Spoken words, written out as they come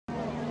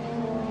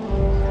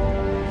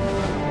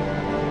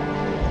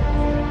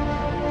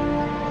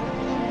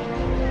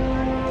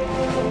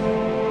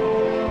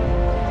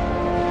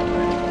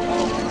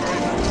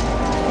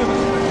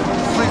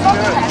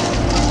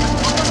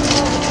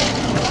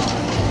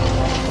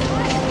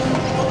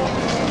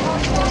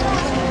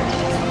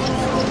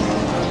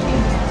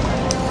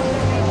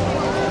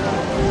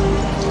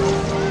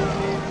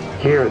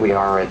we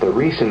are at the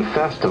recent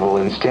festival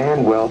in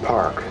Stanwell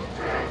Park.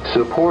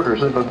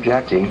 Supporters of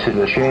objecting to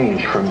the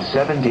change from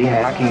 70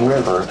 Hacking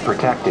River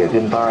protected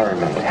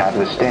environment have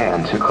a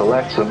stand to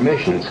collect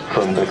submissions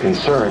from the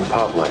concerned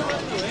public.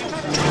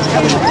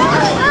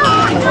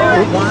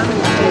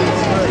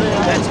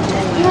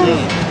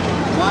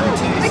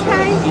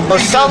 Well,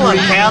 Sutherland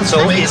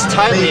Council is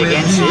totally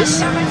against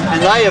this,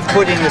 and they have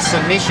put in a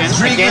submission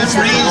against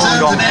the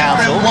Wollongong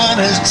Council.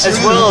 As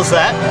well as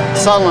that,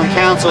 Sutherland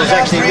Council has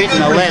actually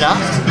written a letter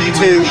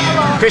to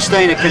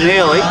Christina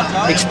Keneally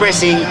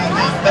expressing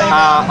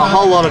a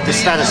whole lot of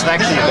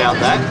dissatisfaction about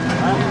that.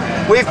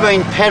 We've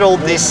been peddled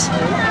this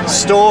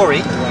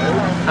story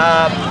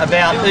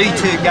about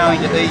E2 going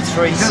to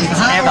E3 since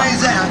ever.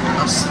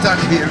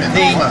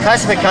 The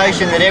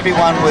classification that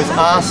everyone was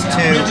asked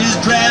to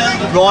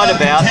write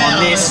about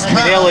on this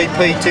with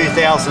LEP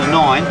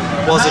 2009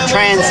 was a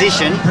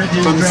transition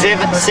from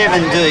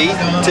 7D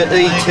to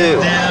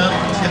E2.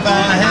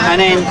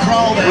 And then,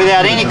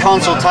 without any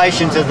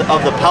consultation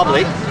of the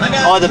public,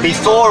 either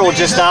before or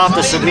just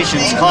after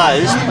submissions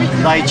closed,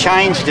 they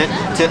changed it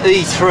to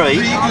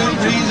E3,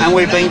 and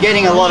we've been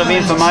getting a lot of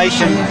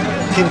information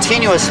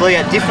continuously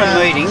at different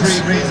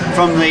meetings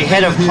from the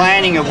head of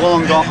planning of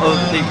Wollongong,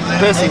 the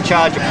person in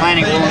charge of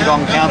planning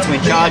Wollongong Council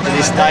in charge of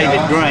this,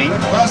 David Green,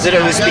 that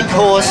it was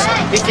because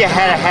if you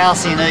had a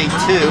house in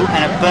E2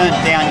 and it burnt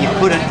down, you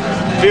couldn't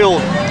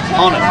build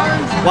on it.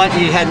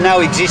 You had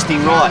no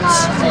existing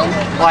rights.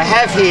 I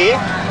have here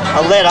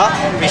a letter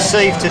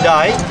received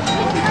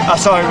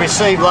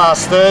received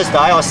last Thursday.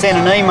 I sent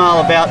an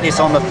email about this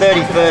on the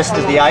 31st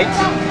of the 8th,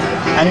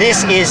 and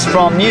this is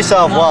from New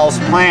South Wales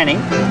Planning,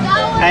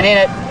 and in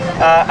it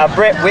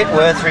Brett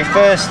Whitworth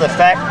refers to the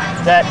fact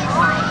that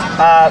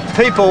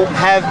people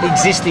have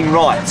existing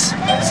rights.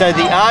 So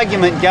the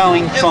argument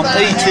going from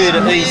E2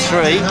 to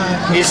E3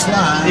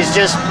 is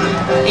just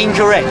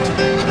incorrect.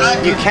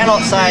 You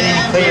cannot say it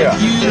any clearer.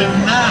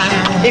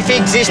 If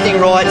existing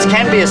rights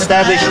can be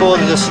established for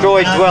the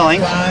destroyed dwelling,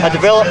 a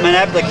development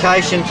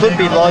application could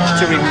be lodged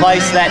to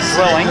replace that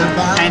dwelling,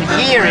 and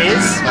here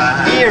is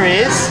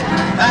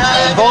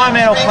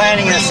Environmental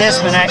Planning and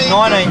Assessment Act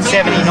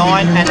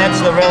 1979, and that's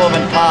the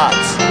relevant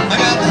parts.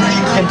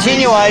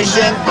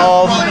 Continuation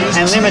of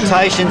and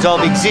limitations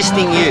of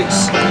existing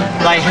use.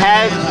 They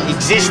have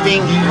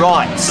existing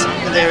rights.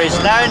 There is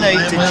no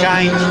need to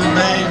change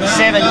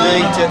 7D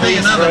to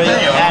E3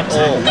 at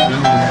all.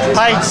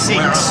 Page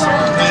 6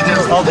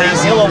 of the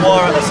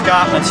Garrawarra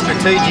Escarpment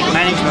Strategic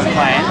Management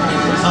Plan,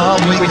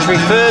 which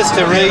refers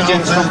to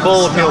regions from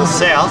Bald Hill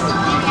South,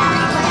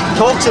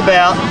 talks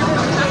about,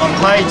 on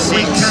page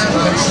 6,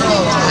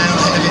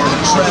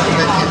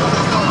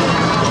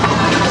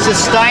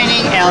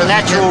 sustaining our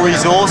natural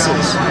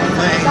resources.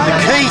 The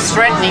key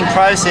threatening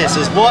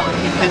processes, what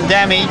can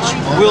damage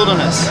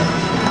wilderness?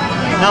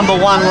 Number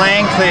 1,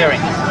 land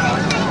clearing.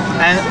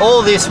 And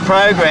all this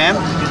program,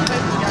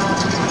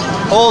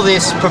 all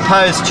this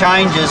proposed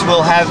changes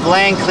will have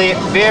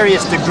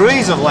various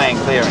degrees of land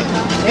clearing.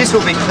 This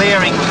will be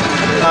clearing,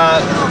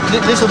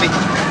 this will be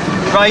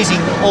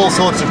raising all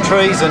sorts of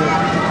trees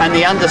and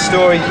the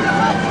understory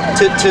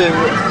to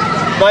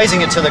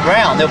raising it to the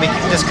ground. There'll be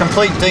just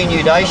complete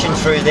denudation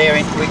through there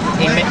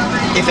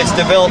if it's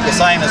developed the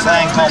same as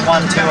Langcombe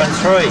 1, 2 and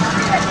 3.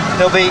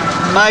 There'll be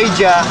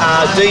major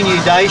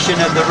denudation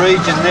of the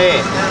region there.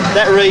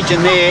 That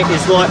region there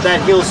is like that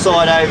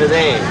hillside over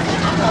there.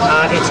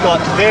 It's got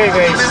very,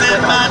 very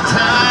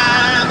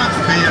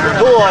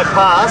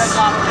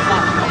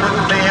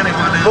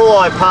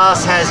Bulleye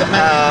Pass has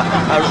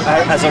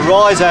a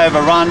rise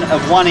over run of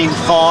 1 in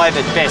 5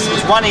 at best.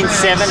 It's 1 in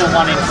 7 and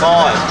 1 in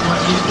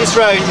 5. This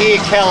road here,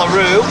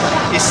 Garrawarra,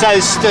 is so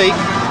steep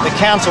the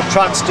council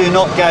trucks do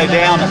not go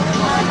down it.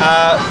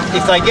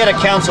 If they get a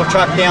council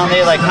truck down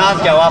there, they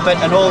can't go up it,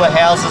 and all the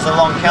houses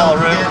along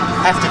Garrawarra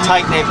have to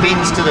take their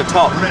bins to the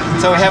top.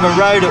 So we have a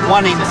road at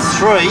 1 in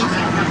 3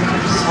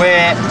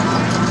 where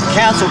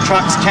council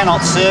trucks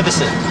cannot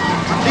service it.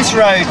 This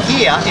road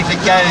here, if it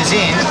goes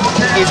in,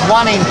 is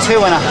 1 in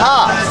 2.5.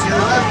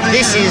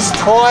 This is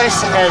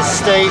twice as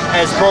steep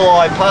as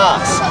Bulleye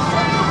Pass.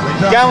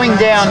 Going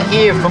down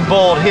here from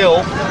Bald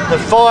Hill, the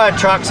fire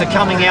trucks are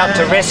coming out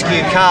to rescue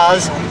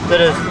cars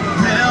that have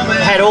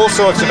had all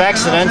sorts of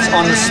accidents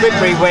on the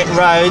slippery wet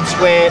roads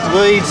where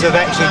leaves have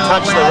actually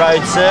touched the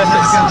road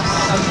surface.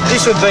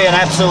 This would be an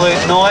absolute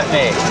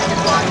nightmare.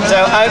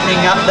 So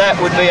opening up that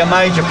would be a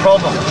major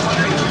problem.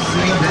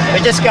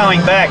 But just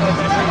going back,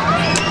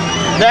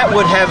 that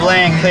would have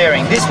land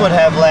clearing, this would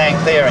have land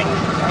clearing.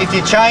 If you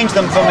change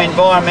them from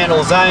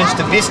environmental zones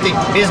to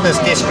business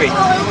district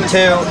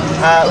to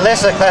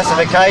lesser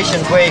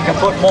classifications where you can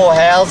put more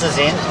houses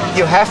in,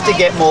 you have to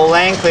get more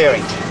land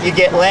clearing. You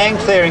get land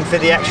clearing for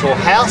the actual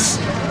house,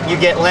 you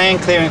get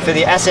land clearing for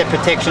the asset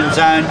protection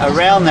zone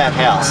around that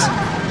house.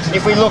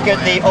 If we look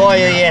at the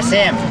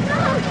IESM,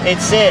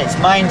 it says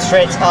main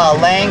threats are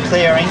land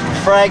clearing,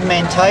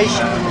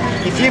 fragmentation.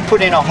 If you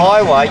put in a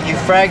highway, you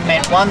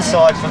fragment one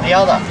side from the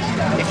other.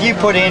 If you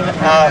put in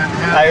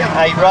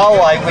a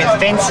railway with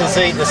fences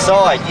either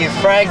side, you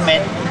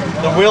fragment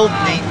the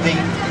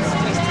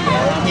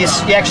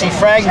you actually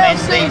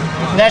fragment the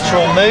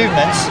natural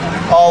movements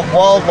of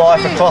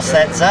wildlife across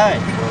that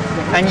zone.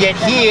 And yet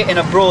here in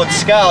a broad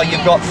scale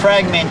you've got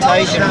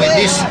fragmentation with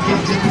this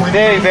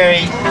very,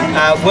 very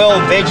well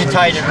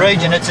vegetated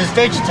region. It's as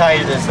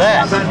vegetated as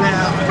that.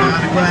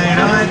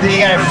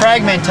 You know,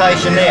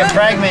 fragmentation there,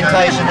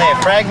 fragmentation there,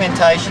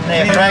 fragmentation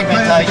there,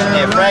 fragmentation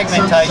there,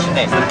 fragmentation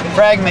there,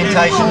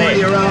 fragmentation there.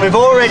 We've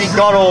already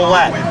got all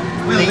that.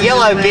 The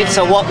yellow bits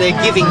are what they're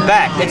giving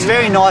back. It's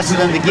very nice of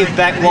them to give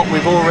back what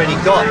we've already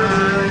got.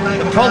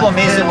 The problem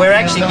is that we're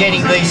actually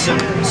getting these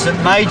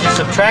major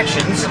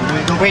subtractions,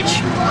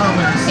 which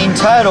in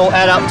total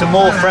add up to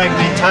more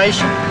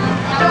fragmentation.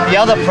 The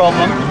other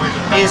problem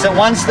is that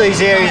once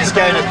these areas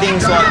go to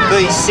things like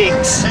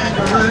B6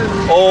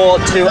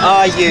 or to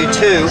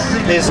RU2,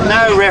 there's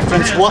no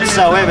reference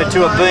whatsoever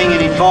to it being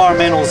an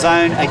environmental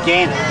zone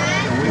again.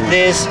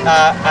 There's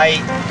a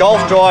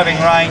golf driving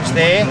range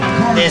there,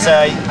 there's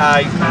a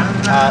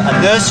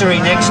nursery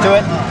next to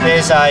it,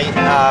 there's a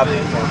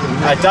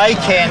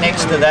daycare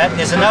next to that,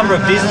 there's a number of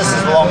businesses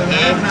along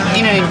here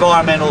in an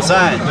environmental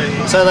zone.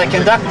 So they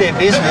conduct their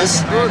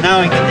business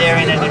knowing that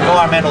they're in an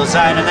environmental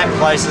zone and that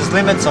places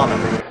limits on them.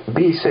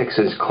 B6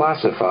 is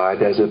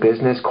classified as a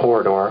business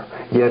corridor,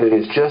 yet it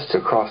is just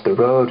across the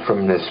road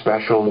from the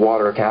special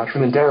water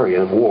catchment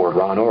area of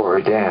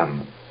Garrawarra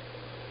Dam.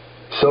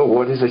 So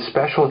what is a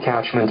special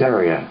catchment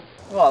area?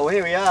 Right, well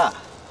here we are.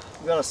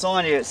 We've got a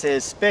sign here that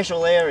says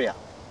special area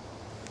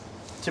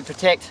to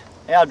protect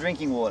our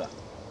drinking water.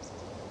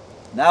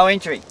 No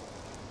entry.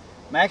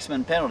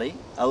 Maximum penalty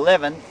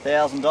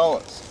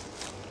 $11,000.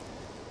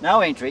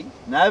 No entry,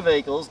 no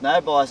vehicles, no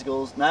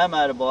bicycles, no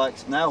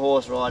motorbikes, no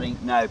horse riding,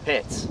 no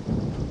pets.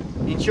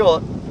 In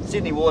short,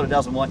 Sydney Water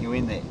doesn't want you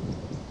in there,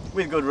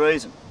 with good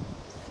reason.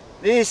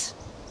 This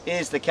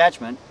is the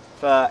catchment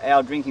for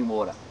our drinking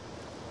water.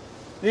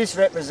 This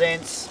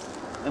represents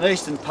an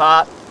eastern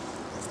part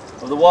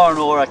of the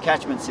Garrawarra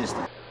catchment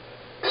system.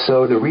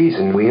 So the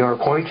reason we are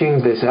pointing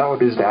this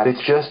out is that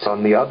it's just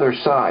on the other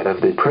side of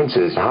the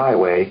Princes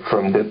Highway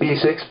from the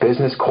B6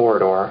 business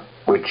corridor,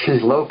 which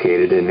is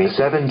located in the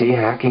 7D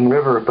Hacking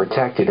River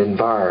protected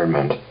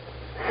environment.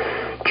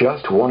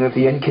 Just one of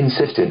the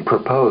inconsistent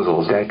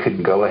proposals that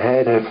could go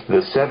ahead if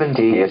the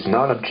 7D is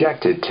not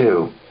objected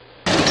to.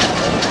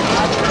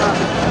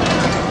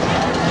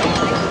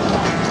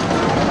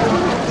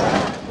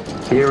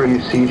 Here you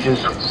see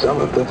just some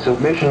of the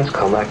submissions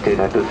collected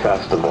at the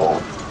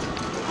festival.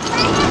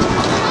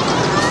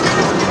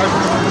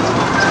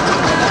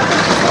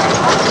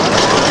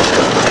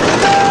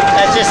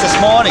 That's just this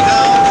morning.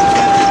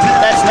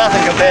 That's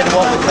nothing compared to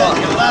what we've got.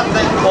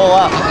 All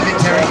up.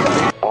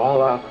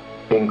 All up,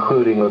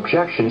 including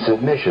objection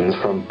submissions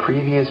from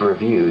previous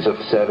reviews of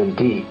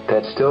 7D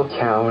that still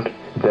count,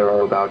 there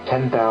are about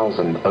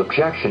 10,000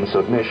 objection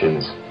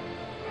submissions.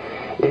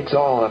 It's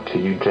all up to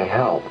you to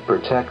help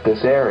protect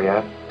this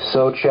area,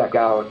 so check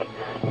out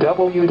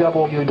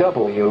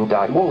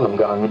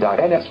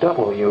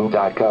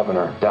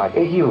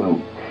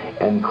www.wollongong.nsw.governor.au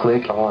and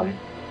click on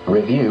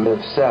Review of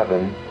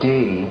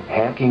 7D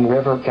Hacking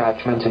River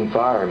Catchment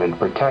Environment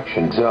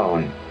Protection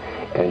Zone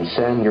and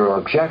send your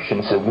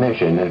objection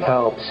submission and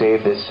help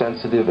save this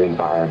sensitive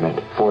environment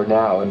for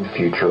now and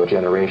future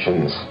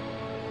generations.